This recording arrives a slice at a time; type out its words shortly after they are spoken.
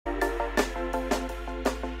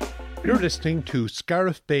You're listening to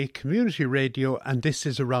Scariff Bay Community Radio, and this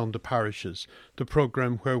is Around the Parishes, the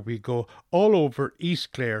programme where we go all over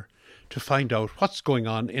East Clare to find out what's going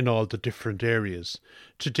on in all the different areas.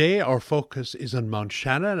 Today our focus is on Mount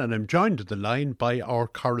Shannon, and I'm joined on the line by our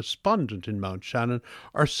correspondent in Mount Shannon,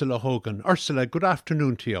 Ursula Hogan. Ursula, good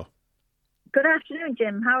afternoon to you. Good afternoon,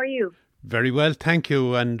 Jim. How are you? Very well, thank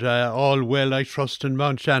you, and all well, I trust, in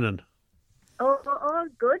Mount Shannon. Oh, all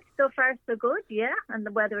good. So far, so good, yeah. And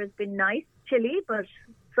the weather has been nice, chilly, but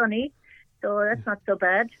sunny. So that's not so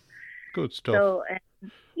bad. Good stuff. So,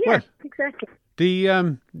 exactly.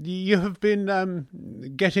 You have been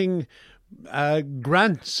getting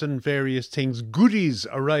grants and various things, goodies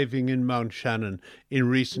arriving in Mount Shannon in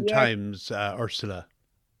recent times, Ursula.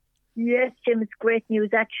 Yes, Jim, it's great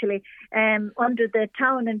news, actually. Under the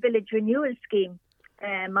Town and Village Renewal Scheme,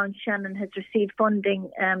 Mount Shannon has received funding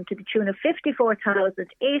to the tune of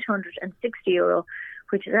 €54,860,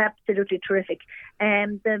 which is absolutely terrific.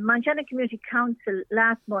 The Mount Shannon Community Council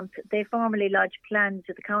last month, they formally lodged plans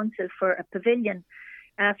with the council for a pavilion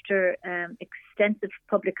after extensive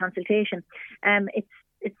public consultation.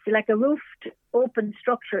 It's like a roofed open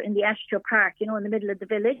structure in the Ashture Park, in the middle of the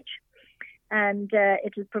village. And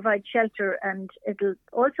it'll provide shelter, and it'll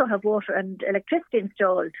also have water and electricity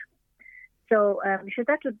installed. So I'm sure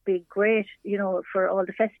that would be great, for all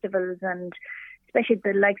the festivals, and especially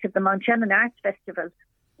the likes of the Mount Shannon Arts Festival.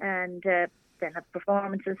 And they'll have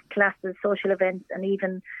performances, classes, social events, and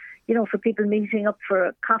even, for people meeting up for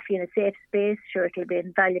a coffee in a safe space. Sure, it'll be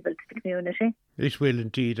invaluable to the community. It will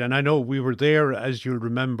indeed. And I know we were there, as you'll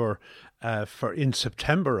remember, in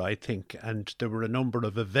September, I think, and there were a number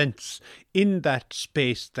of events in that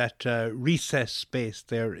space, that recess space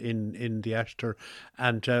there in the Ashtor.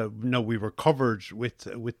 And we were covered with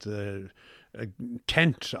the a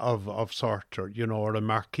tent of sort, or a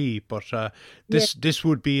marquee, but this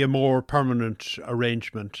would be a more permanent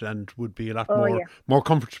arrangement and would be a lot more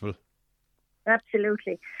comfortable.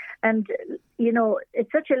 Absolutely. And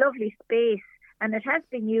it's such a lovely space, and it has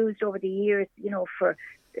been used over the years, for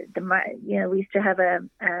we used to have a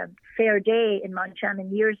fair day in Mount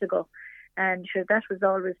Shannon years ago, and sure, that was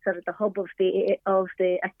always sort of the hub of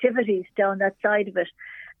the activities down that side of it.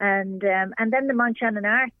 And then the Mount Shannon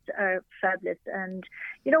Arts are fabulous. And,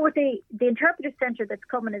 with the interpretive centre that's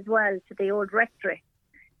coming as well to the old rectory,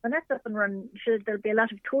 when that's up and running, sure, there'll be a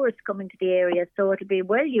lot of tourists coming to the area. So it'll be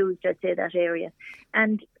well used, I'd say, that area.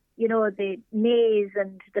 And, the maze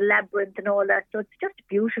and the labyrinth and all that. So it's just a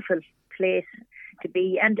beautiful place to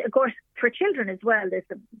be. And, of course, for children as well, there's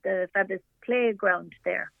the fabulous playground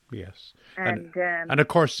there. Yes. And of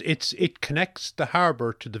course, it connects the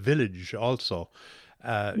harbour to the village also.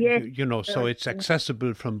 So it's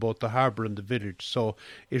accessible from both the harbour and the village. So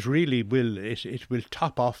it really will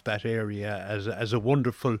top off that area as a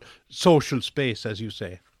wonderful social space, as you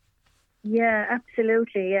say. Yeah,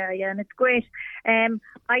 absolutely. Yeah, and it's great. I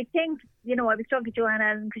think, I was talking to Joanne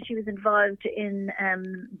Allen because she was involved in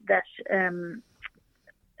that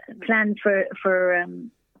plan for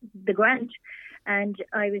the grant, and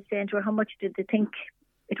I was saying to her, how much did they think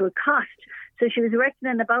it would cost? So she was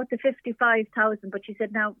reckoning about the 55,000, but she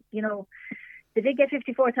said, now, they did get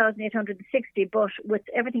 54,860, but with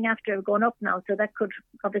everything after going up now, so that could,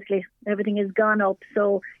 obviously, everything has gone up,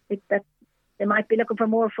 so they might be looking for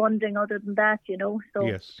more funding other than that, So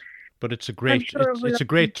yes, but it's a great, it's a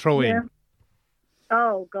great throw in.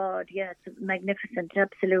 Oh God, yeah, it's magnificent,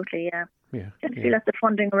 absolutely, yeah. Yeah, just feel lots of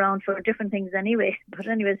funding around for different things anyway. But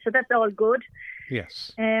anyway, so that's all good.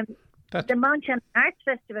 Yes. The Mount Shannon Arts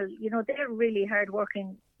Festival, they're a really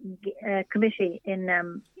hard-working committee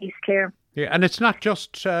in East Clare. Yeah, and it's not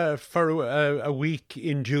just for a week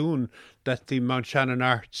in June that the Mount Shannon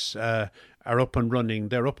Arts are up and running.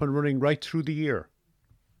 They're up and running right through the year.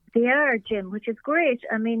 They are, Jim, which is great.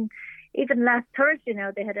 I mean, even last Thursday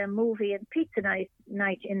now, they had a movie and pizza night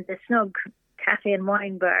in the Snug Cafe and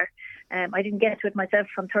Wine Bar. I didn't get to it myself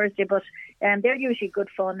on Thursday, but they're usually good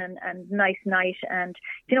fun and nice night. And,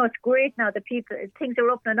 it's great now that things are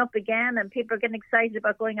opening up again and people are getting excited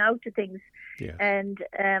about going out to things. Yes. And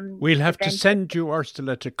we'll have to send you,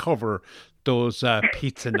 Ursula, to cover those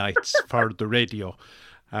pizza nights for the radio.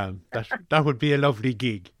 That would be a lovely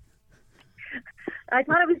gig. I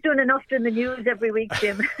thought I was doing enough in the news every week,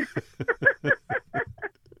 Jim.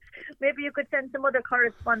 Maybe you could send some other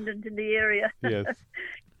correspondent in the area. Yes.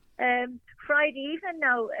 Friday evening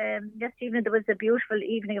now, yesterday evening, there was a beautiful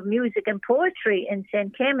evening of music and poetry in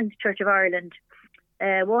St. Clement's Church of Ireland.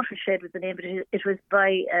 Watershed was the name of it. It was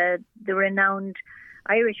by the renowned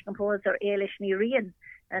Irish composer Eilish Ní Riain.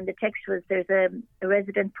 And the text was, there's a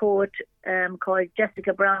resident poet called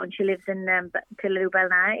Jessica Brown. She lives in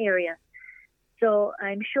Killaloe-Ballina area. So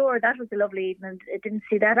I'm sure that was a lovely evening. I didn't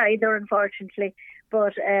see that either, unfortunately.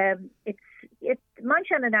 But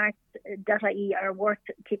MountShannonArts.ie are worth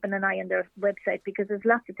keeping an eye on their website, because there's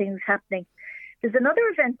lots of things happening. There's another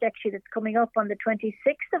event actually that's coming up on the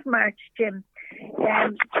 26th of March, Jim.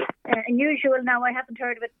 Unusual now, I haven't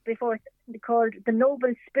heard of it before. It's called The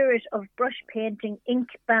Noble Spirit of Brush Painting Ink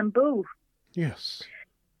Bamboo. Yes.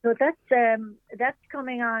 So that's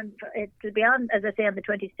coming on. It'll be on, as I say, on the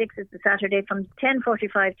 26th. It's a Saturday from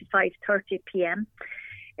 10:45 to 5:30 p.m.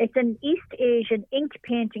 It's an East Asian ink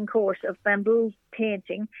painting course of bamboo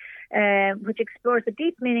painting, which explores the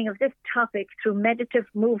deep meaning of this topic through meditative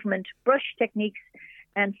movement, brush techniques,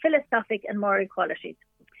 and philosophic and moral qualities.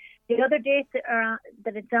 The other dates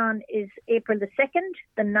that it's on is April the 2nd,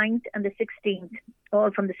 the 9th, and the 16th, all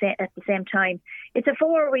at the same time. It's a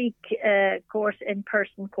 4-week course,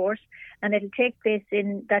 in-person course, and it'll take place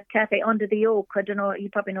in that cafe Under the Oak. I don't know, you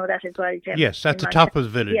probably know that as well, Jim. Yes, at the top of the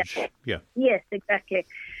village. Yeah. Yes, exactly.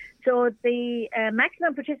 So the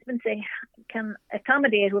maximum participants they can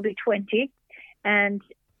accommodate will be 20, and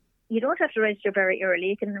you don't have to register very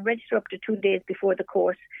early. You can register up to 2 days before the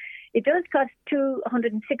course. It does cost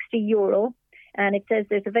 €260, and it says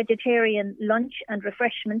there's a vegetarian lunch and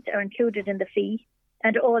refreshments are included in the fee,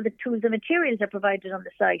 and all the tools and materials are provided on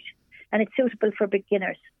the site, and it's suitable for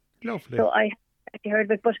beginners. Lovely. So I actually heard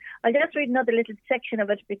of it, but I'll just read another little section of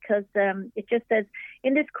it, because it just says,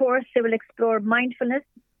 in this course they will explore mindfulness,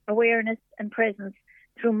 awareness and presence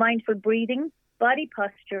through mindful breathing, body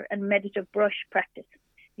posture and meditative brush practice.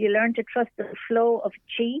 You learn to trust the flow of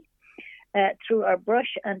chi through our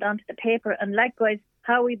brush and onto the paper, and likewise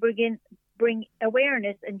how we bring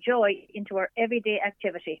awareness and joy into our everyday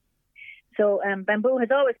activity. So bamboo has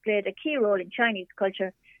always played a key role in Chinese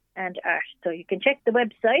culture and art. So you can check the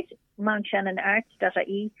website,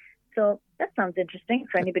 MountShannonArts.ie. So that sounds interesting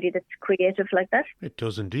for anybody that's creative like that. It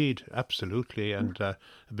does indeed, absolutely, and a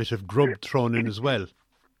bit of grub thrown in as well.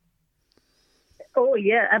 Oh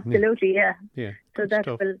yeah, absolutely, yeah. Yeah. So that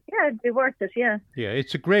will, it'd be worth it, yeah. Yeah,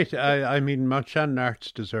 it's a great. I mean, Mount Shannon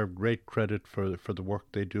Arts deserve great credit for the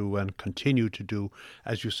work they do and continue to do,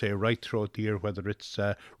 as you say, right throughout the year, whether it's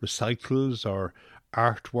recitals or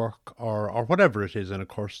artwork or whatever it is. And of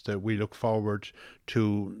course, we look forward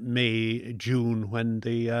to May, June when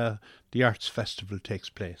the Arts Festival takes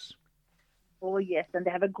place. Oh yes, and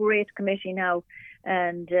they have a great committee now,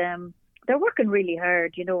 and they're working really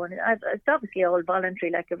hard, you know, and it's obviously all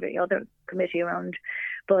voluntary like every other committee around,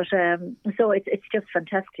 but so it's just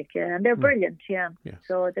fantastic, yeah, and they're brilliant, yeah. Yes.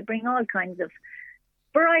 So they bring all kinds of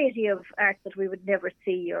variety of art that we would never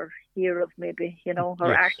see or hear of, maybe, you know,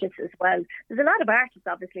 or artists as well. There's a lot of artists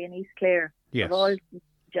obviously in East Clare of all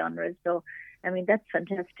genres, so I mean that's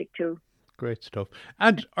fantastic too. Great stuff.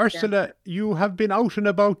 And Ursula, you have been out and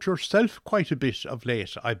about yourself quite a bit of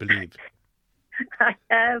late, I believe. I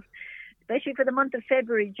have. Especially for the month of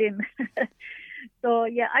February, Jim. So,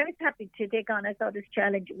 yeah, I was happy to take on, I saw this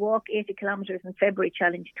challenge, Walk 80 Kilometres in February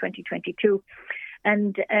Challenge 2022.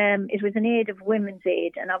 And it was in aid of Women's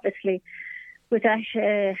Aid. And obviously, with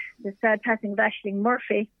the sad passing of Aisling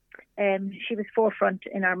Murphy, she was forefront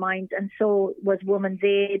in our minds. And so was Women's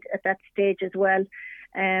Aid at that stage as well.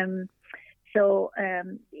 So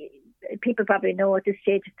people probably know at this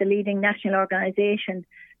stage it's the leading national organisation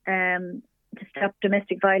to stop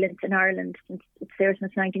domestic violence in Ireland. It's there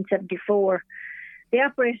since 1974. They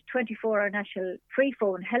operate a 24-hour national free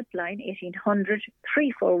phone helpline, 1800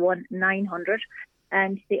 341 900,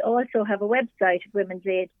 and they also have a website,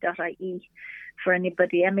 womensaid.ie, for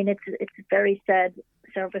anybody. I mean, it's a very sad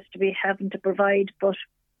service to be having to provide, but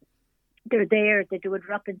they're there. They do a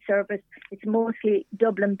drop-in service. It's mostly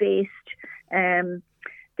Dublin-based.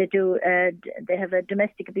 They have a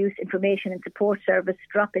domestic abuse information and support service,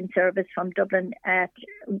 drop-in service from Dublin at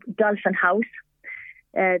Dolphin House.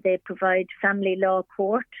 They provide family law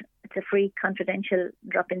court. It's a free, confidential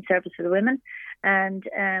drop-in service for the women and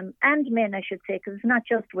men, I should say, because it's not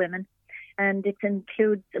just women. And it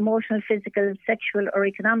includes emotional, physical, sexual, or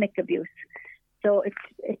economic abuse. So it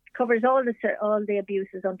covers all the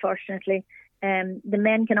abuses, unfortunately. The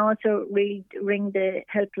men can also ring the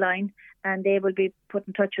helpline, and they will be put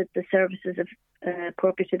in touch with the services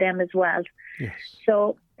appropriate to them as well. Yes.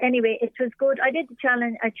 So anyway, it was good. I did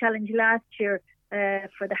a challenge last year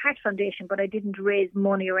for the Heart Foundation, but I didn't raise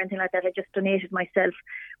money or anything like that. I just donated myself.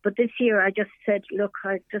 But this year, I just said, look,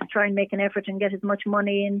 I'll just try and make an effort and get as much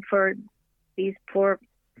money in for these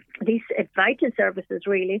vital services,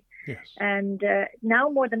 really. Yes. And now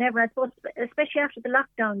more than ever, I suppose, especially after the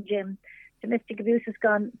lockdown, Jim, domestic abuse has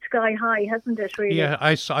gone sky high, hasn't it? Really? Yeah,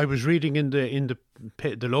 I was reading in the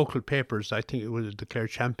local papers. I think it was the Clare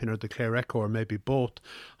Champion or the Clare Echo, or maybe both.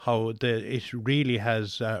 How it really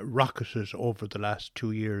has rocketed over the last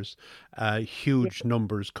 2 years. Huge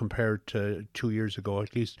numbers compared to 2 years ago.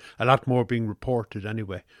 At least a lot more being reported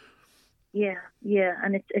anyway. Yeah,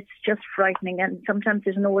 and it's just frightening, and sometimes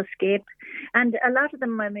there's no escape. And a lot of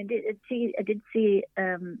them, I mean, I did see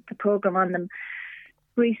the program on them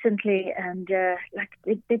recently, and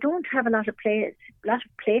they don't have a lot of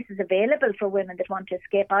places available for women that want to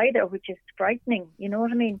escape either, which is frightening. You know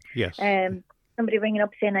what I mean? Yes. Somebody ringing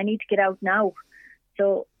up saying, "I need to get out now,"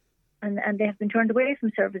 so and they have been turned away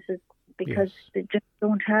from services because they just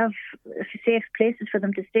don't have safe places for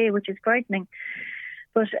them to stay, which is frightening.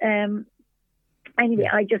 But anyway,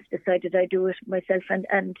 I just decided I'd do it myself,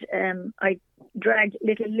 and I dragged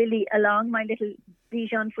little Lily along, my little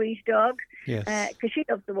Bichon Frise dog, because she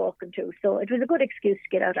loves the walking too. So it was a good excuse to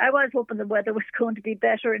get out. I was hoping the weather was going to be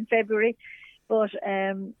better in February, but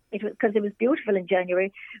it was because it was beautiful in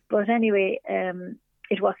January. But anyway,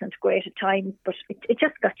 it wasn't great at times, but it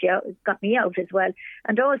just got me out as well.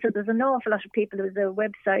 And also, there's an awful lot of people. There was a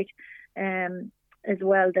website as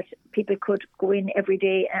well that people could go in every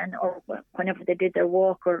day or whenever they did their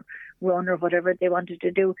walk or run or whatever they wanted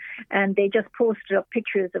to do, and they just posted up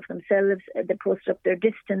pictures of themselves. They posted up their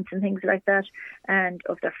distance and things like that, and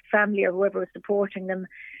of their family or whoever was supporting them.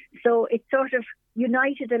 So it sort of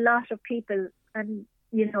united a lot of people and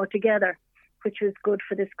together, which was good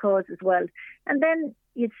for this cause as well. And then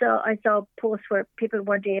I saw posts where people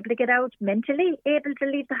weren't able to get out, mentally able to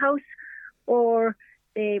leave the house, or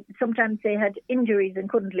sometimes they had injuries and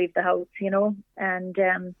couldn't leave the house, and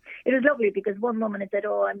it was lovely because one woman had said,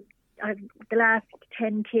 I've the last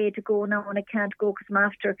 10k to go now and I can't go because I'm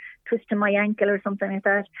after twisting my ankle or something like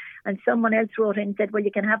that. And someone else wrote in and said, well,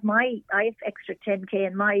 you can have I have extra 10k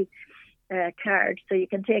in my card, so you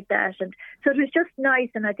can take that. And so it was just nice,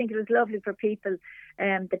 and I think it was lovely for people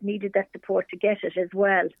that needed that support to get it as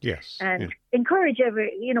well. Yes. And encourage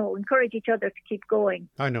each other to keep going.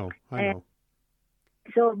 I know.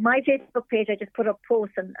 So my Facebook page, I just put up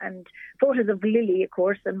posts and photos of Lily, of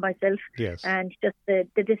course, and myself. Yes. And just the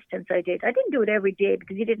distance I did. I didn't do it every day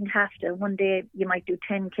because you didn't have to. One day you might do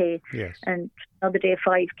 10k, and another day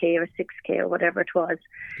 5k or 6k or whatever it was.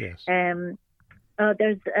 Yes.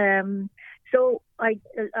 So I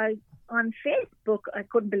on Facebook, I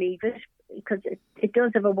couldn't believe it because it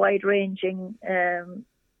does have a wide-ranging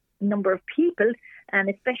number of people, and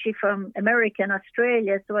especially from America and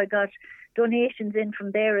Australia. So I got donations in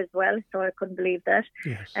from there as well, so I couldn't believe that.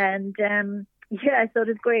 Yes. And so it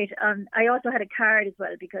was great. I also had a card as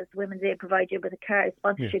well because Women's Aid provide you with a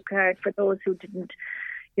sponsorship card for those who didn't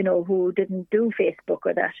do Facebook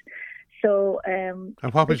or that. So and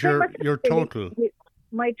what was your total?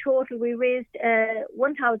 My total, we raised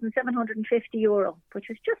 €1,750, which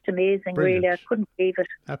was just amazing. Brilliant. Really. I couldn't believe it.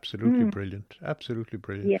 Absolutely brilliant. Absolutely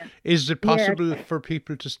brilliant. Yeah. Is it possible for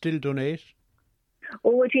people to still donate?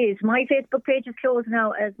 Oh, it is. My Facebook page is closed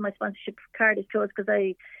now as my sponsorship card is closed because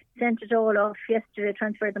I sent it all off yesterday,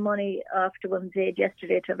 transferred the money off to Women's Aid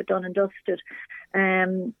yesterday to have it done and dusted.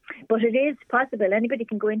 But it is possible. Anybody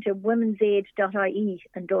can go into womensaid.ie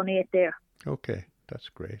and donate there. Okay. That's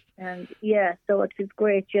great. And so it was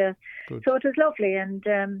great, yeah. Good. So it was lovely, and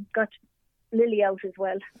got Lily out as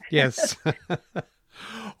well. Yes.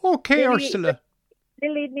 Okay, Ursula.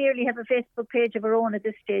 Lily nearly have a Facebook page of her own at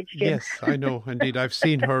this stage, Jim. Yes, I know. Indeed, I've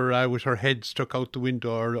seen her with her head stuck out the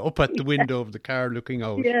window or up at the window of the car looking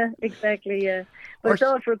out. Yeah, exactly, yeah. But it's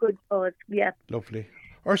all for a good cause, yeah. Lovely.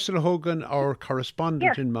 Ursula Hogan, our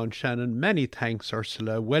correspondent in Mount Shannon. Many thanks,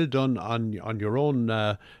 Ursula. Well done on your own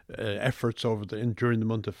efforts during the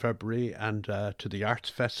month of February, and to the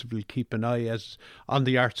Arts Festival. Keep an eye on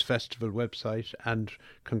the Arts Festival website, and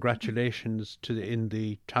congratulations in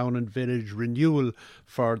the town and village renewal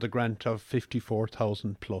for the grant of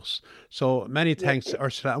 54,000 plus. So many thanks,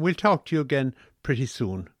 Ursula, and we'll talk to you again pretty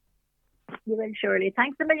soon. You will, surely.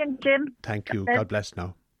 Thanks a million, Jim. Thank you. God bless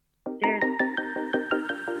now.